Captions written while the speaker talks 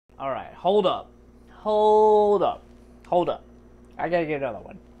Alright, hold up. Hold up. Hold up. I gotta get another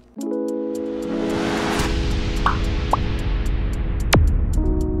one.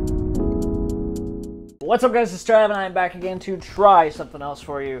 What's up, guys? It's Trav, and I'm back again to try something else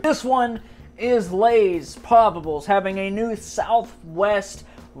for you. This one is Lay's Poppables, having a new Southwest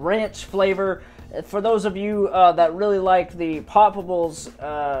ranch flavor. For those of you that really like the Poppables,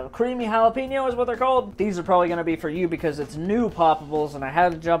 Creamy Jalapeno is what they're called. These are probably going to be for you because it's new Poppables, and I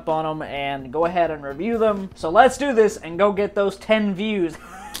had to jump on them and go ahead and review them. So let's do this and go get those 10 views.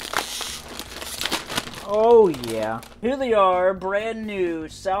 Oh yeah. Here they are, brand new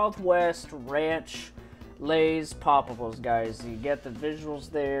Southwest Ranch Lay's Poppables, guys. You get the visuals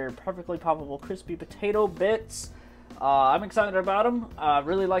there, perfectly poppable crispy potato bits. I'm excited about them.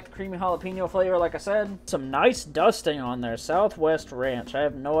 Really like the creamy jalapeno flavor, like I said. Some nice dusting on there, Southwest Ranch. I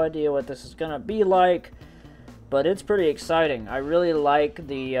have no idea what this is gonna be like, but it's pretty exciting. I really like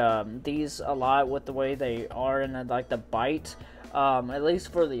the these a lot with the way they are and like the bite, at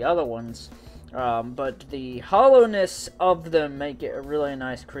least for the other ones. But the hollowness of them make it a really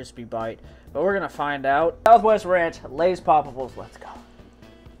nice crispy bite. But we're gonna find out. Southwest Ranch, Lay's Poppables, let's go.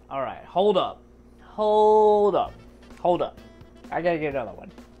 Alright, hold up. Hold up. Hold up. I gotta get another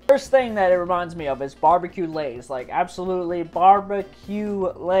one. First thing that it reminds me of is barbecue Lay's. Like, absolutely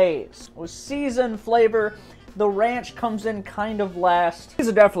barbecue Lay's. With seasoned flavor, the ranch comes in kind of last. These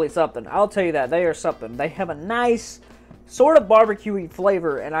are definitely something. I'll tell you that. They are something. They have a nice sort of barbecue-y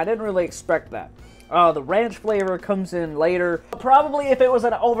flavor, and I didn't really expect that. The ranch flavor comes in later. Probably if it was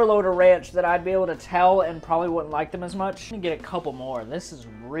an overloader ranch, that I'd be able to tell and probably wouldn't like them as much. I'm gonna get a couple more. This is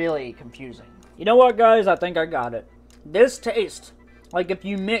really confusing. You know what, guys? I think I got it. This tastes like if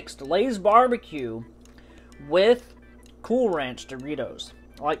you mixed Lay's barbecue with Cool Ranch Doritos.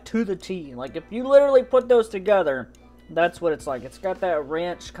 Like, to the T. Like, if you literally put those together, that's what it's like. It's got that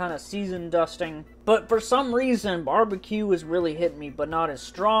ranch kind of seasoned dusting. But for some reason, barbecue is really hitting me, but not as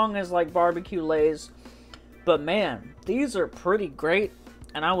strong as like barbecue Lay's. But man, these are pretty great.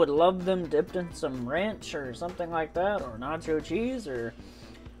 And I would love them dipped in some ranch or something like that. Or nacho cheese or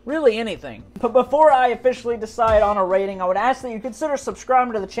really anything. But before I officially decide on a rating, I would ask that you consider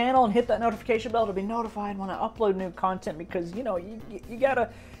subscribing to the channel and hit that notification bell to be notified when I upload new content. Because, you know, you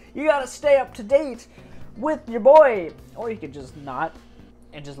gotta stay up to date with your boy, or you could just not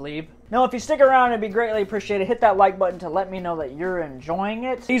and just leave. Now, if you stick around, it'd be greatly appreciated. Hit that like button to let me know that you're enjoying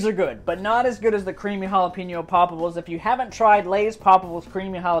it. These are good, but not as good as the Creamy Jalapeno Poppables. If you haven't tried Lay's Poppables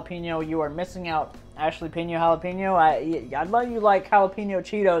Creamy Jalapeno, you are missing out. Ashley Pino Jalapeno, I know you like jalapeno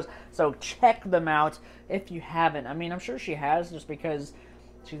Cheetos, so check them out if you haven't. I mean, I'm sure she has, just because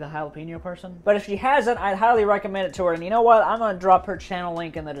she's a jalapeno person. But if she hasn't, I'd highly recommend it to her. And you know what? I'm going to drop her channel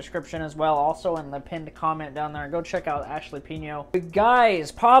link in the description as well. Also in the pinned comment down there. Go check out Ashley Pino.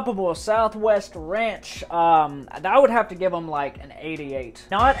 Guys, Poppable Southwest Ranch. I would have to give them like an 88.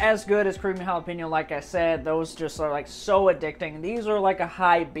 Not as good as Creamy Jalapeno, like I said. Those just are like so addicting. These are like a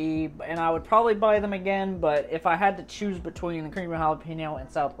high B. And I would probably buy them again. But if I had to choose between the Creamy Jalapeno and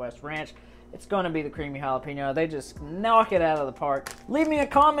Southwest Ranch, it's going to be the Creamy Jalapeno. They just knock it out of the park. Leave me a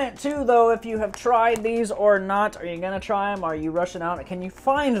comment too, though, if you have tried these or not. Are you going to try them? Are you rushing out? Can you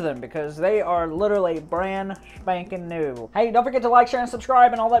find them? Because they are literally brand spanking new. Hey, don't forget to like, share, and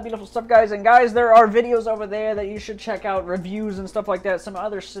subscribe, and all that beautiful stuff, guys. And guys, there are videos over there that you should check out, reviews and stuff like that. Some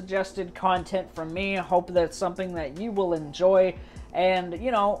other suggested content from me. I hope that's something that you will enjoy. And,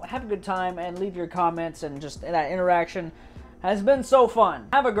 you know, have a good time and leave your comments, and just that interaction has been so fun.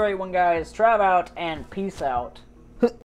 Have a great one, guys. Trav out, and peace out.